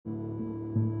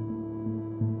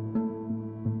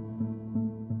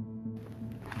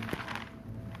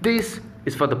This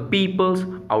is for the peoples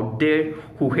out there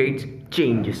who hates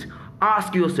changes.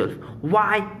 Ask yourself,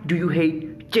 why do you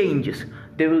hate changes?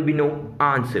 There will be no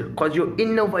answer because your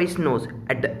inner voice knows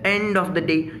at the end of the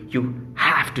day you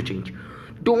have to change.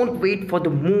 Don't wait for the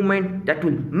moment that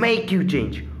will make you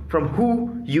change from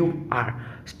who you are.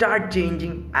 Start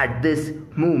changing at this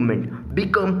moment.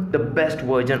 Become the best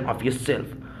version of yourself.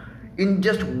 In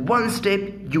just one step,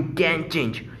 you can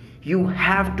change. You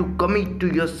have to commit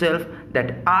to yourself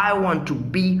that I want to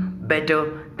be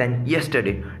better than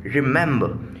yesterday.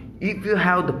 Remember, if you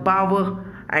have the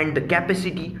power and the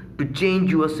capacity to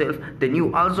change yourself, then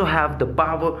you also have the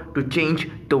power to change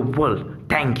the world.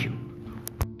 Thank you.